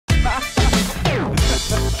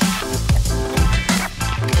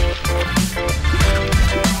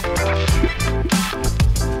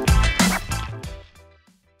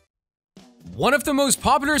One of the most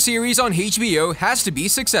popular series on HBO has to be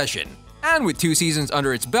Succession. And with 2 seasons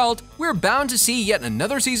under its belt, we're bound to see yet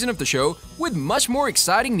another season of the show with much more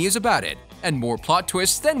exciting news about it, and more plot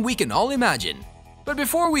twists than we can all imagine. But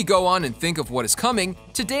before we go on and think of what is coming,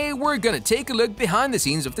 today we're gonna take a look behind the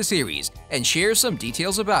scenes of the series and share some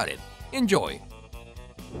details about it. Enjoy!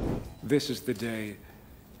 This is the day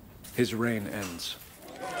his reign ends.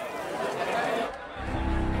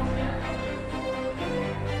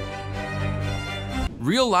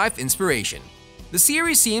 Real-life inspiration. The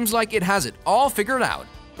series seems like it has it all figured out,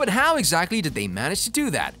 but how exactly did they manage to do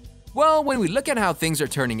that? Well, when we look at how things are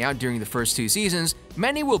turning out during the first 2 seasons,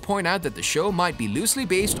 many will point out that the show might be loosely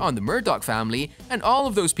based on the Murdoch family, and all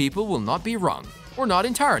of those people will not be wrong, or not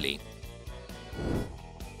entirely.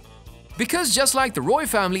 Because just like the Roy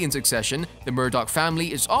family in Succession, the Murdoch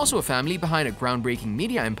family is also a family behind a groundbreaking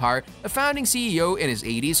media empire, a founding CEO in his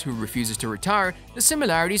 80s who refuses to retire, the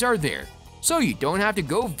similarities are there. So you don't have to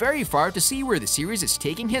go very far to see where the series is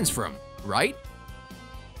taking hints from, right?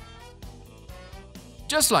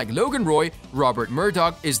 Just like Logan Roy, Robert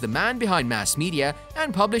Murdoch is the man behind mass media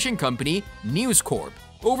and publishing company News Corp.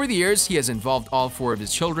 Over the years, he has involved all 4 of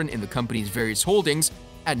his children in the company's various holdings.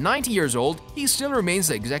 At 90 years old, he still remains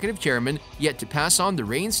the executive chairman, yet to pass on the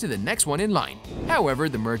reins to the next one in line. However,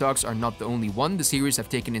 the Murdochs are not the only one the series have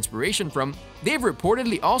taken inspiration from. They've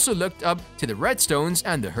reportedly also looked up to the Redstones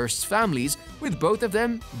and the Hearst families, with both of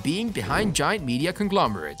them being behind giant media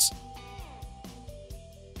conglomerates.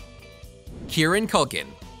 Kieran Culkin.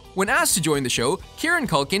 When asked to join the show, Kieran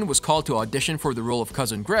Culkin was called to audition for the role of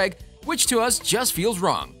Cousin Greg, which to us just feels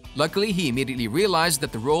wrong. Luckily, he immediately realized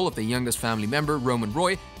that the role of the youngest family member, Roman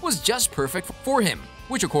Roy, was just perfect for him,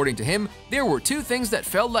 which according to him, there were 2 things that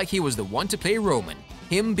felt like he was the one to play Roman: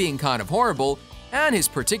 him being kind of horrible, and his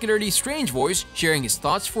particularly strange voice sharing his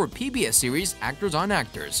thoughts for PBS series Actors on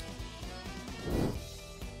Actors.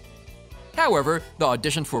 However, the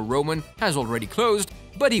audition for Roman has already closed,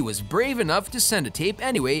 but he was brave enough to send a tape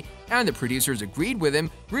anyway, and the producers agreed with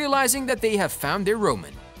him, realizing that they have found their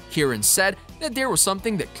Roman. Kieran said that there was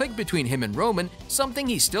something that clicked between him and Roman, something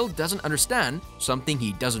he still doesn't understand, something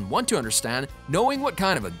he doesn't want to understand, knowing what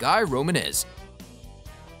kind of a guy Roman is.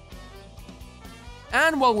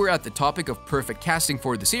 And while we're at the topic of perfect casting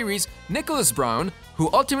for the series, Nicholas Braun, who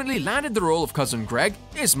ultimately landed the role of Cousin Greg,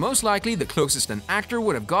 is most likely the closest an actor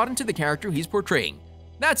would have gotten to the character he's portraying.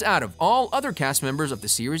 That's out of all other cast members of the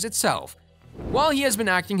series itself. While he has been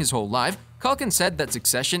acting his whole life, Culkin said that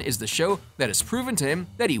Succession is the show that has proven to him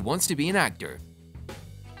that he wants to be an actor.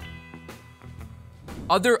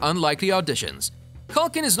 Other unlikely auditions.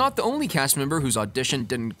 Culkin is not the only cast member whose audition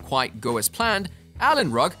didn't quite go as planned.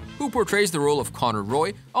 Alan Ruck, who portrays the role of Connor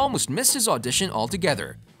Roy, almost missed his audition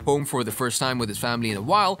altogether. Home for the first time with his family in a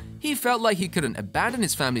while, he felt like he couldn't abandon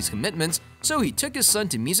his family's commitments, so he took his son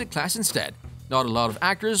to music class instead. Not a lot of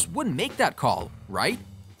actors would make that call, right?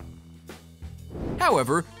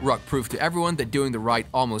 However, Ruck proved to everyone that doing the right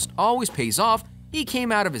almost always pays off. He came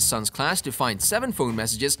out of his son's class to find 7 phone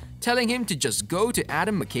messages telling him to just go to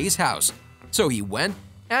Adam McKay's house. So he went,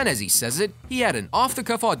 and as he says it, he had an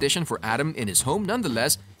off-the-cuff audition for Adam in his home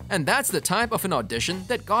nonetheless, and that's the type of an audition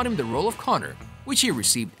that got him the role of Connor, which he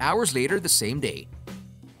received hours later the same day.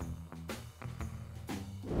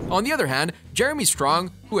 On the other hand, Jeremy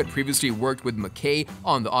Strong, who had previously worked with McKay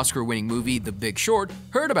on the Oscar-winning movie The Big Short,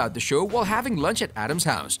 heard about the show while having lunch at Adam's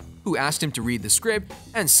house, who asked him to read the script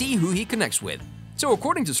and see who he connects with. So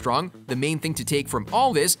according to Strong, the main thing to take from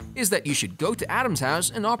all this is that you should go to Adam's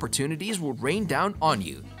house and opportunities will rain down on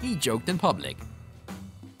you, he joked in public.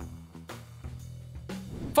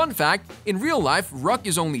 Fun fact, in real life, Ruck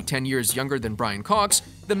is only 10 years younger than Brian Cox,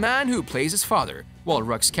 the man who plays his father, while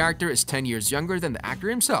Ruck's character is 10 years younger than the actor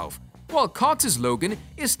himself, while Cox's Logan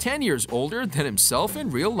is 10 years older than himself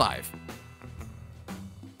in real life.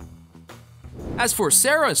 As for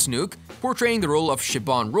Sarah Snook, portraying the role of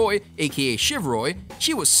Siobhan Roy, aka Shiv Roy,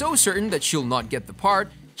 she was so certain that she'll not get the part,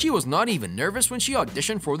 she was not even nervous when she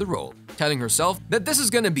auditioned for the role, telling herself that this is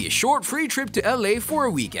gonna be a short free trip to LA for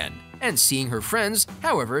a weekend, and seeing her friends.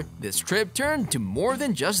 However, this trip turned to more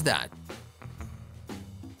than just that.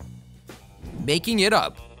 Making it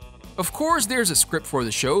up. Of course, there's a script for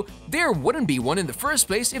the show. There wouldn't be one in the first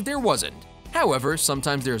place if there wasn't. However,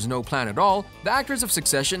 sometimes there's no plan at all. The actors of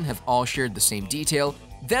Succession have all shared the same detail,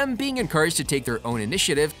 them being encouraged to take their own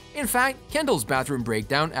initiative. In fact, Kendall's bathroom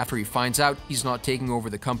breakdown after he finds out he's not taking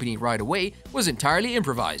over the company right away was entirely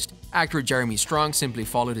improvised. Actor Jeremy Strong simply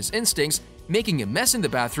followed his instincts, making a mess in the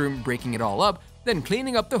bathroom, breaking it all up, then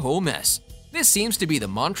cleaning up the whole mess. This seems to be the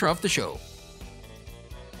mantra of the show.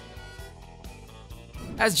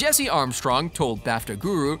 As Jesse Armstrong told BAFTA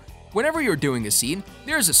Guru, Whenever you're doing a scene,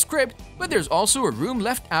 there's a script, but there's also a room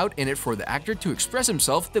left out in it for the actor to express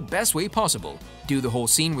himself the best way possible. Do the whole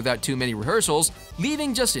scene without too many rehearsals,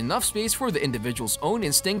 leaving just enough space for the individual's own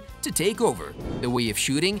instinct to take over. The way of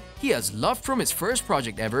shooting he has loved from his first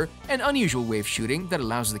project ever, an unusual way of shooting that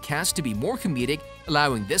allows the cast to be more comedic,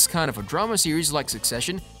 allowing this kind of a drama series like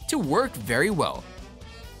Succession to work very well.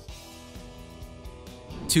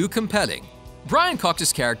 Too compelling. Brian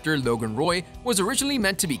Cox's character, Logan Roy, was originally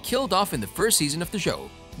meant to be killed off in the first season of the show,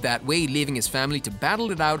 that way leaving his family to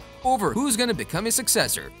battle it out over who's gonna become his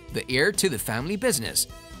successor, the heir to the family business.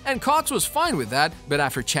 And Cox was fine with that, but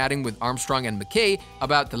after chatting with Armstrong and McKay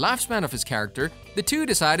about the lifespan of his character, the two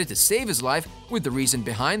decided to save his life, with the reason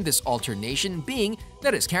behind this alternation being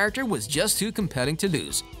that his character was just too compelling to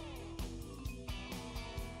lose.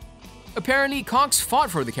 Apparently, Cox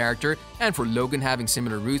fought for the character and for Logan having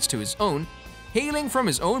similar roots to his own. Hailing from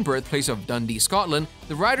his own birthplace of Dundee, Scotland,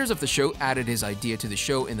 the writers of the show added his idea to the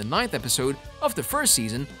show in the 9th episode of the first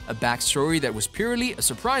season, a backstory that was purely a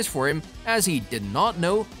surprise for him, as he did not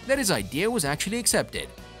know that his idea was actually accepted.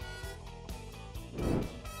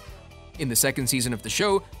 In the second season of the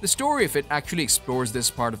show, the story of it actually explores this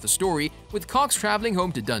part of the story, with Cox traveling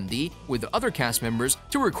home to Dundee with the other cast members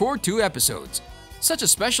to record 2 episodes. Such a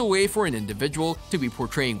special way for an individual to be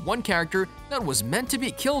portraying one character that was meant to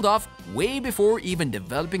be killed off way before even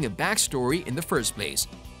developing a backstory in the first place.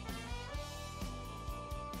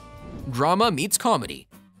 Drama meets comedy.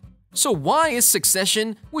 So why is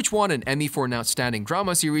Succession, which won an Emmy for an outstanding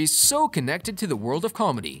drama series, so connected to the world of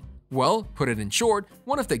comedy? Well, put it in short,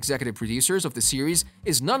 one of the executive producers of the series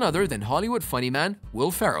is none other than Hollywood funny man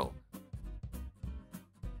Will Ferrell.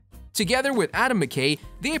 Together with Adam McKay,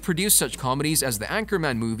 they produced such comedies as the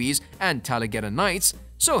Anchorman movies and Talladega Nights.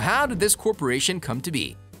 So how did this corporation come to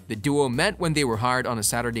be? The duo met when they were hired on a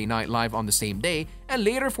Saturday Night Live on the same day and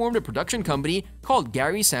later formed a production company called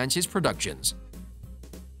Gary Sanchez Productions.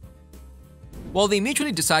 While they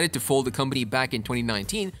mutually decided to fold the company back in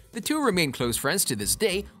 2019, the two remain close friends to this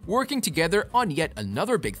day, working together on yet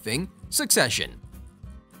another big thing, Succession.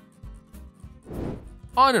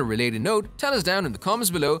 On a related note, tell us down in the comments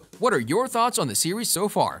below what are your thoughts on the series so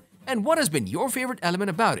far, and what has been your favorite element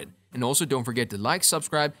about it. And also don't forget to like,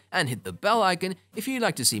 subscribe, and hit the bell icon if you'd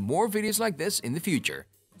like to see more videos like this in the future.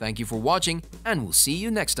 Thank you for watching, and we'll see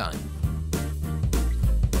you next time.